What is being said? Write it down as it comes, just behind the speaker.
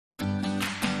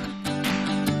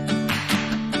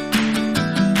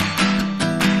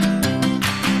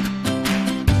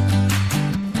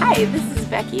Hi, this is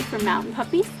Becky from Mountain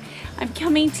Puppies. I'm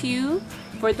coming to you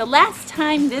for the last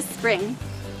time this spring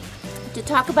to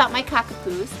talk about my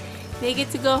Cockapoos. They get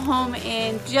to go home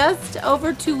in just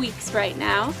over 2 weeks right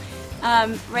now.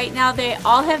 Right now they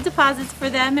all have deposits for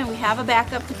them and we have a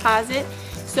backup deposit.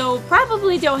 So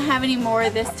probably don't have any more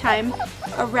this time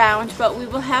around, but we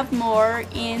will have more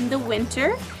in the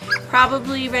winter.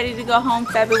 Probably ready to go home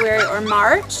February or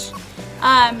March.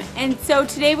 And so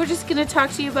today we're just going to talk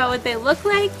to you about what they look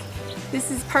like. This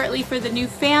is partly for the new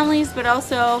families, but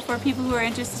also for people who are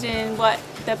interested in what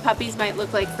the puppies might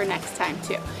look like for next time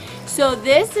too. So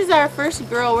this is our first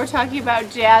girl. We're talking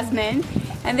about Jasmine,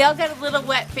 and they all got a little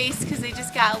wet face because they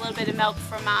just got a little bit of milk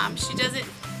from mom. She doesn't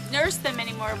nurse them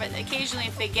anymore, but occasionally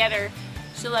if they get her,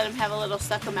 she'll let them have a little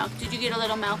suck of milk. Did you get a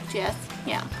little milk, Jess?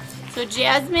 Yeah. So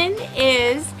Jasmine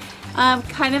is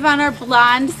kind of on our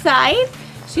blonde side.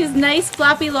 She has nice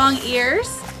floppy long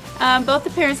ears. Both the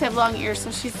parents have long ears,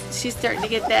 so she's starting to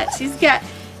get that.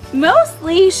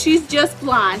 Mostly she's just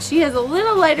blonde. She has a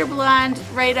little lighter blonde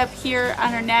right up here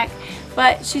on her neck,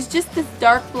 but she's just this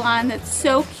dark blonde that's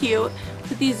so cute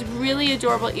with these really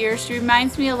adorable ears. She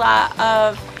reminds me a lot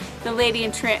of the Lady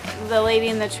and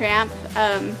the Tramp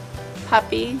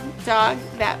puppy dog.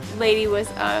 That lady was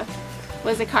a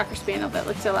Cocker Spaniel that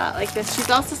looked a lot like this. She's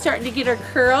also starting to get her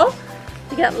curl.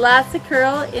 They got lots of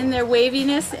curl in their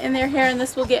waviness in their hair, and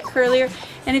this will get curlier.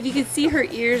 And if you can see, her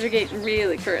ears are getting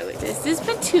really curly. This is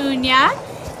Petunia,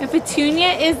 and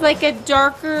Petunia is like a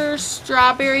darker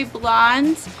strawberry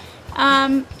blonde,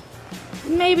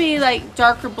 maybe like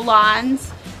darker blonde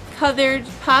colored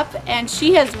pup, and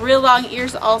she has real long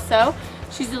ears also.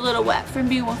 She's a little wet from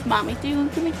being with mommy. Do you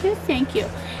want to give me a kiss? Thank you.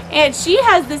 And she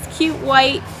has this cute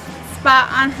white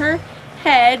spot on her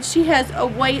head. She has a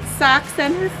white socks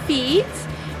on her feet,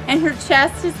 and her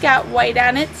chest has got white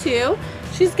on it too.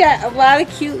 She's got a lot of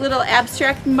cute little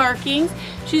abstract markings.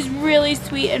 She's really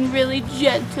sweet and really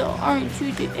gentle, aren't you?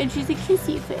 And she's a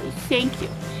kissy face. Thank you.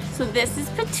 So this is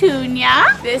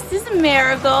Petunia. This is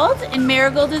Marigold, and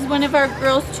Marigold is one of our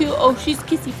girls too. Oh, she's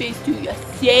kissy face too. Yes,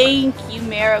 thank you,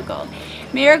 Marigold.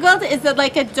 Marigold is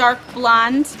like a dark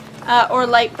blonde or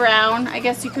light brown, I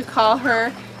guess you could call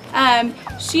her.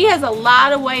 She has a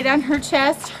lot of white on her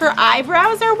chest. Her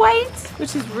eyebrows are white,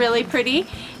 which is really pretty.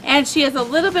 And she has a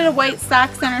little bit of white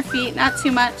socks on her feet, not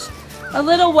too much. A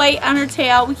little white on her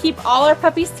tail. We keep all our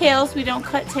puppies' tails. We don't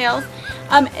cut tails.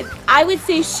 I would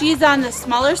say she's on the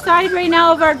smaller side right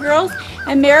now of our girls,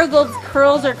 and Marigold's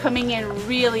curls are coming in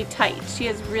really tight. She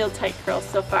has real tight curls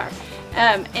so far.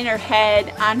 In her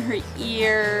head, on her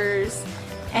ears.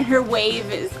 And her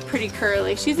wave is pretty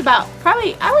curly. She's about,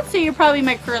 I would say you're probably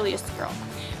my curliest girl.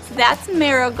 So that's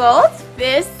Marigold.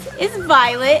 This is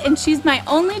Violet, and she's my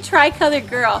only tri-colored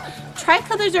girl.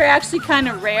 Tri-colors are actually kind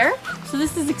of rare, so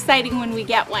this is exciting when we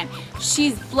get one.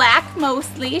 She's black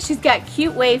mostly. She's got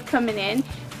cute wave coming in.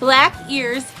 Black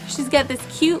ears. She's got this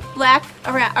cute black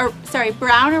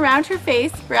brown around her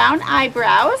face, brown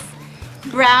eyebrows,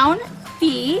 brown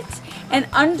feet. And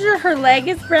under her leg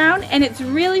is brown, and it's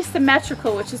really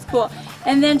symmetrical, which is cool.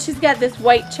 And then she's got this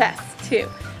white chest too,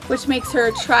 which makes her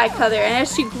a tri-color. And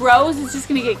as she grows, it's just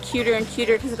gonna get cuter and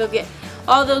cuter because it'll get,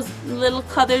 all those little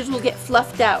colors will get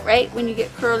fluffed out, right? When you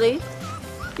get curly.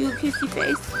 Do a kissy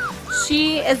face.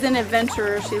 She is an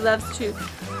adventurer. She loves to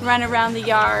run around the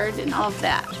yard and all of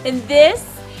that. And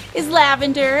this is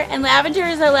Lavender, and Lavender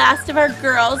is our last of our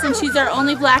girls, and she's our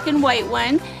only black and white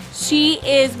one. She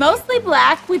is mostly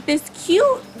black with this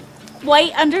cute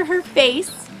white under her face,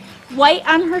 white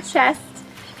on her chest,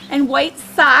 and white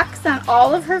socks on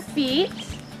all of her feet.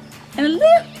 And a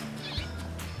little,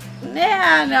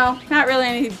 no, not really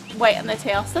any white on the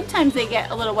tail. Sometimes they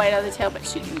get a little white on the tail, but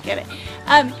she didn't get it.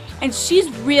 And she's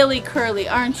really curly,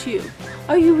 aren't you?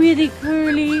 Are you really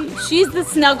curly? She's the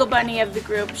snuggle bunny of the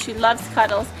group. She loves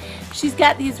cuddles. She's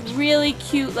got these really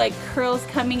cute like curls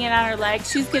coming in on her legs.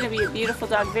 She's going to be a beautiful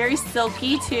dog. Very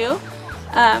silky too.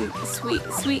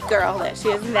 Sweet girl that she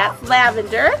is. And that's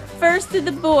Lavender. First of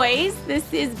the boys,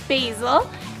 this is Basil.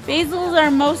 Basil is our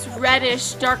most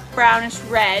reddish, dark brownish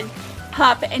red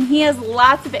pup, and he has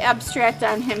lots of abstract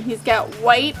on him. He's got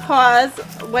white paws,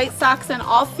 white socks on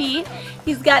all feet.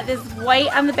 He's got this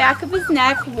white on the back of his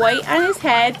neck, white on his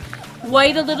head,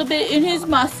 white a little bit in his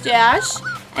mustache,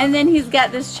 and then he's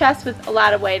got this chest with a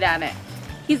lot of white on it.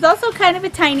 He's also kind of a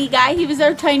tiny guy. He was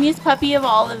our tiniest puppy of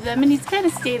all of them, and he's kind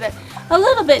of stayed a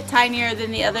little bit tinier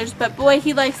than the others, but boy,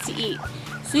 he likes to eat.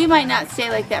 So he might not stay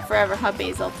like that forever, huh,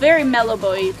 Basil? Very mellow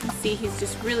boy. You can see he's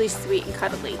just really sweet and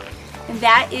cuddly. And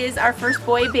that is our first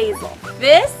boy, Basil.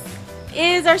 This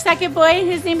is our second boy.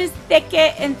 His name is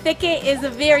Thicket, and Thicket is a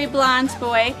very blonde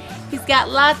boy. He's got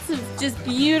lots of just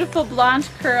beautiful blonde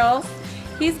curls.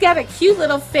 He's got a cute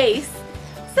little face.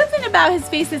 Something about his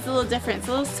face is a little different. It's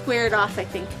a little squared off, I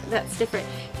think. That's different.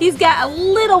 He's got a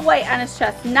little white on his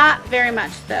chest, not very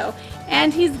much though.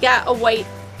 And he's got a white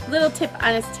little tip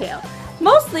on his tail.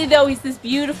 Mostly though, he's this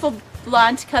beautiful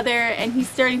blonde color and he's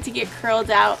starting to get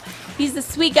curled out. He's a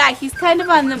sweet guy. He's kind of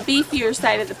on the beefier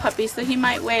side of the puppy, so he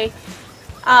might weigh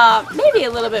maybe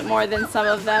a little bit more than some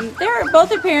of them. Both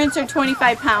their parents are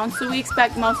 25 pounds, so we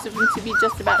expect most of them to be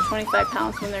just about 25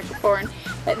 pounds when they're born.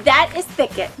 But that is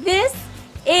Thicket. This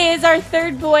is our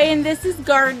third boy, and this is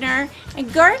Gardner.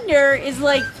 And Gardner is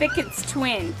like Thicket's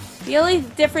twin. The only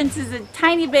difference is a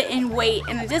tiny bit in weight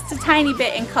and just a tiny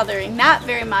bit in coloring, not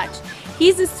very much.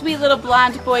 He's a sweet little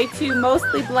blonde boy too,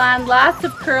 mostly blonde, lots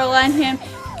of curl on him,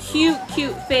 cute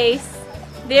face,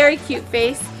 very cute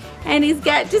face. And he's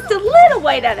got just a little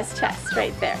white on his chest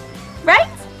right there,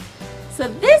 right? So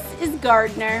this is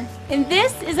Gardner, and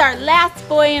this is our last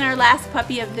boy and our last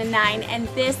puppy of the 9, and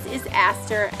this is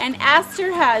Aster. And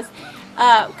Aster has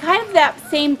kind of that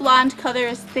same blonde color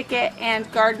as Thicket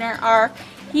and Gardner are.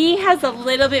 He has a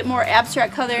little bit more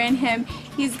abstract color in him.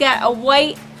 He's got a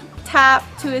white top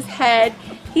to his head.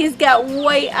 He's got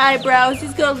white eyebrows.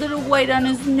 He's got a little white on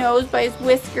his nose by his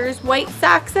whiskers, white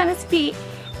socks on his feet,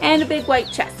 and a big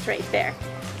white chest right there.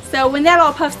 So when that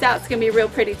all puffs out, it's going to be real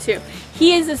pretty too.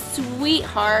 He is a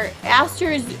sweetheart.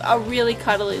 Aster is a really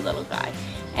cuddly little guy.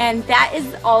 And that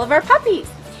is all of our puppies.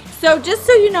 So just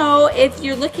so you know, if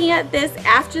you're looking at this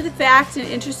after the fact and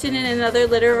interested in another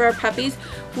litter of our puppies,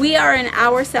 we are an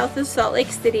hour south of Salt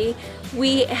Lake City.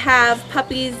 We have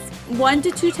puppies 1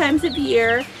 to 2 times a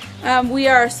year. We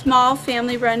are a small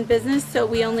family-run business, so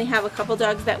we only have a couple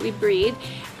dogs that we breed.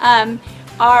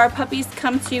 Our puppies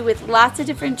come to you with lots of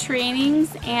different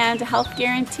trainings and a health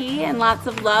guarantee and lots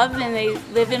of love, and they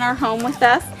live in our home with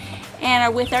us and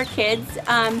are with our kids.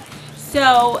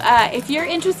 So if you're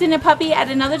interested in a puppy at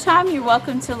another time, you're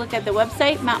welcome to look at the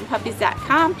website,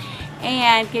 mountainpuppies.com,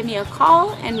 and give me a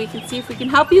call and we can see if we can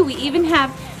help you. We even have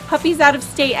puppies out of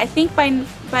state. I think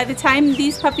by the time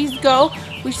these puppies go,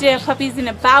 we should have puppies in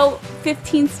about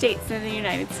 15 states in the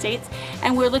United States,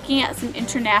 and we're looking at some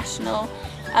international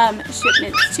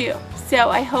shipments too. So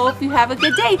I hope you have a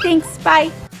good day. Thanks.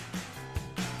 Bye.